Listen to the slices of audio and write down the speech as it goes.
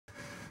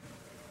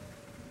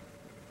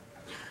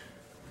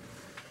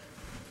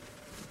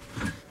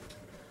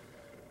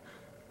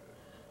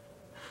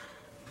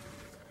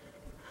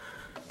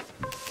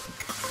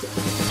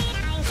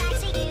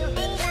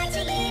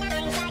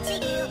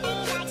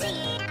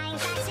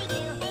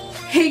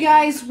Hey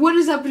guys, what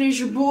is up? It is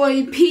your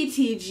boy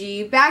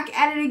PTG back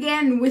at it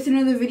again with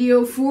another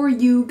video for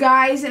you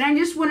guys, and I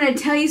just wanted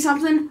to tell you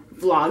something.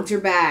 Vlogs are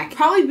back.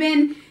 Probably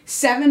been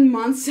 7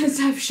 months since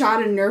I've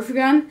shot a Nerf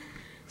gun,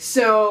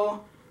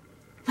 so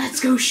let's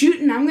go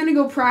shooting. I'm gonna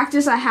go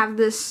practice. I have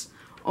this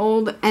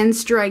old end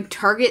strike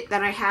target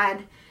that I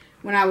had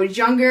when I was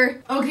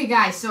younger. Okay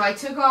guys, so I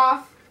took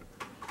off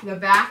the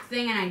back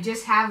thing and I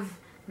just have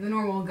the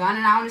normal gun,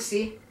 and I want to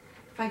see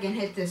if I can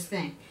hit this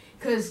thing.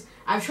 Because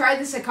I've tried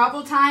this a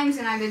couple times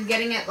and I've been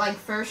getting it like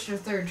first or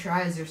third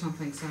tries or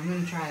something, so I'm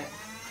going to try it.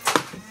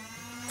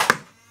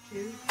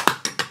 2.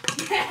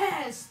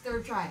 Yes!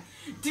 Third try.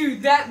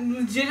 Dude, that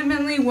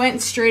legitimately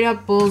went straight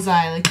up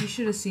bullseye. Like, you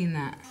should have seen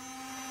that.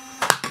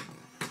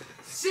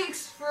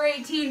 6 for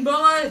 18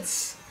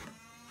 bullets!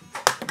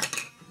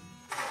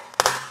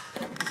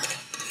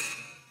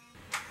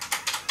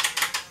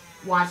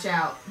 Watch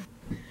out.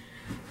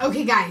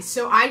 Okay guys,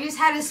 so I just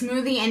had a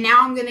smoothie and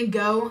now I'm gonna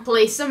go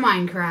play some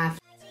Minecraft.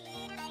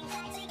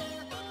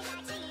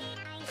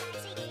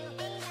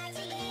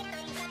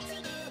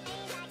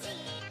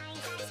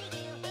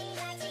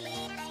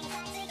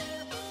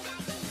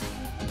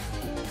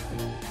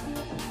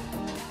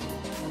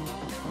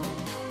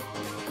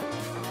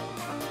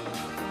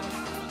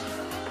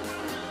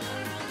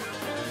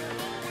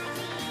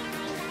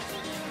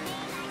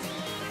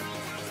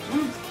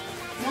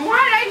 Why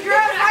did I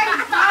drop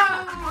my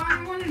bow?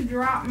 I want to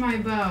drop my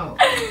bow.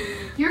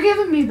 You're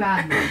giving me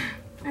bad luck.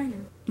 I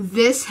know.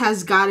 This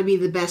has got to be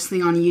the best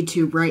thing on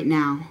YouTube right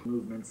now.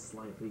 Movement's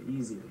slightly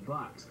easier,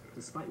 but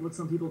despite what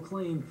some people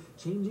claim,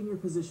 changing your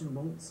position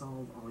won't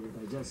solve all your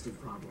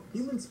digestive problems.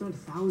 Humans spent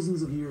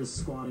thousands of years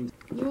squatting.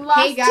 You lost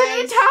hey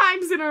guys. 2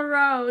 times in a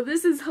row.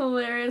 This is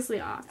hilariously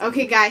awesome.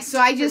 Okay guys, so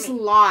I just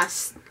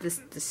lost this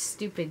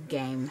stupid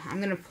game. I'm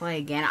going to play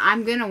again.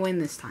 I'm going to win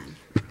this time.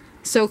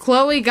 So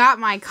Chloe got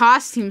my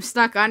costume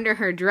stuck under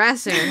her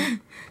dresser.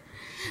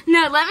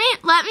 No,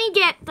 let me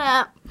get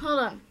the, hold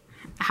on.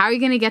 How are you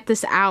going to get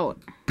this out?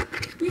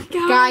 You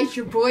got Guys,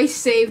 your boy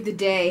saved the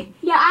day.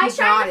 Yeah, I He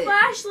tried got the it.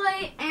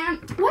 flashlight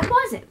and, what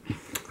was it?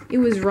 It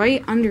was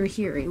right under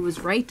here. It was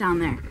right down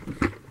there.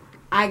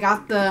 I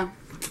got the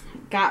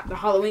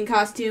Halloween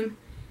costume.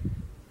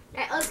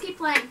 Alright, let's keep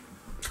playing.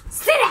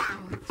 Sit down!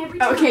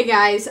 Okay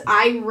guys,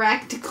 I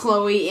wrecked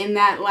Chloe in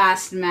that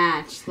last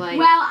match. Like,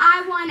 Well,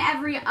 I won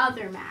every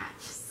other match,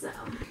 so.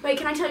 Wait,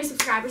 can I tell you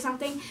subscribe or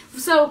something?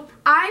 So,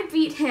 I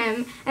beat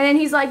him, and then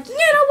he's like, you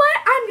know what?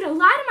 I'm gonna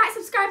lie to my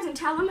subscribers and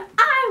tell them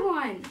I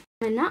won.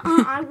 And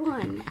I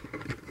won.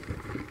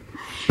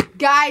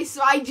 guys,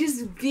 so I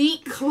just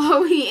beat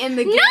Chloe in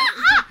the game.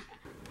 No!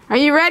 Are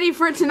you ready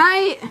for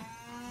tonight?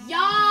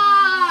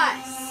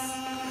 Yes!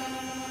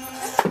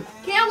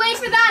 Can't wait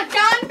for that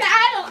gun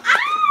battle! Ah!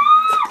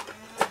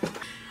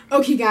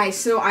 Okay guys,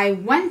 so I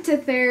went to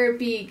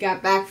therapy,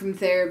 got back from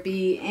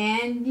therapy,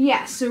 and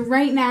yeah, so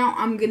right now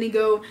I'm gonna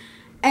go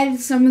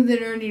edit some of the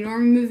Nerdy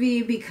Norm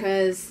movie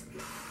because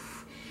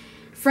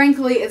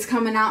frankly it's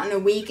coming out in a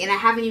week and I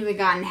haven't even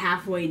gotten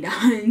halfway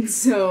done,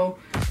 so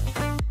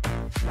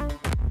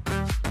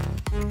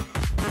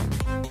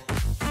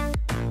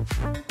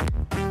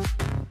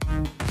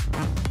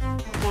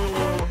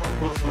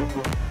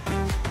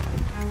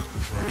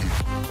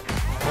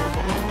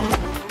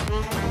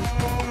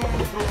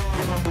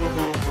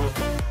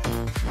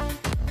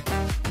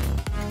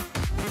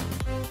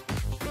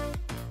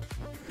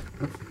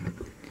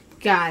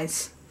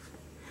guys,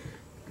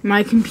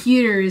 my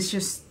computer is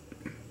just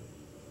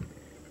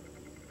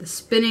the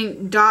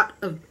spinning dot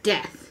of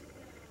death.